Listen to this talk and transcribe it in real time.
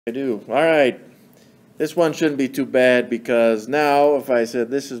I do. All right. This one shouldn't be too bad because now if I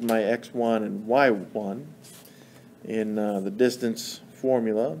said this is my x1 and y1 in the distance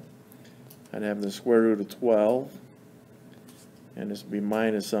formula, I'd have the square root of 12. And this would be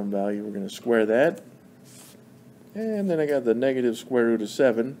minus some value. We're going to square that. And then I got the negative square root of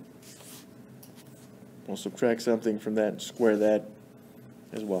 7. We'll subtract something from that and square that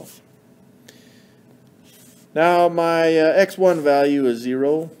as well. Now my x1 value is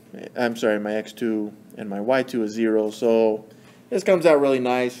 0. I'm sorry, my x2 and my y2 is 0. So this comes out really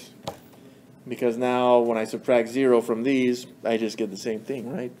nice because now when I subtract 0 from these, I just get the same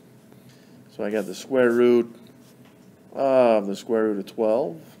thing, right? So I got the square root of the square root of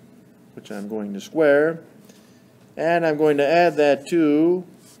 12, which I'm going to square. And I'm going to add that to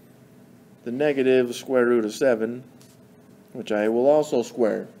the negative square root of 7, which I will also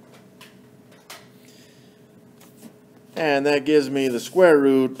square. And that gives me the square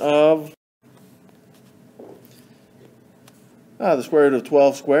root of, the square root of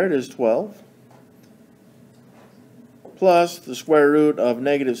 12 squared is 12, plus the square root of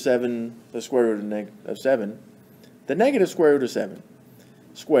negative 7, the square root of 7, the negative square root of 7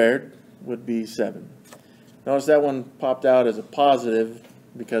 squared would be 7. Notice that one popped out as a positive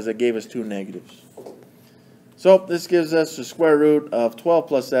because it gave us two negatives. So this gives us the square root of 12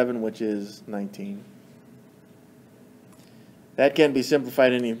 plus 7, which is 19. That can't be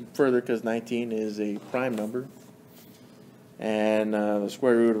simplified any further because 19 is a prime number. And the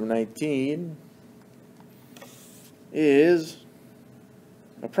square root of 19 is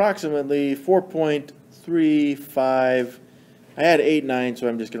approximately 4.35. I had 8, 9, so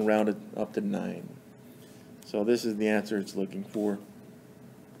I'm just going to round it up to 9. So this is the answer it's looking for.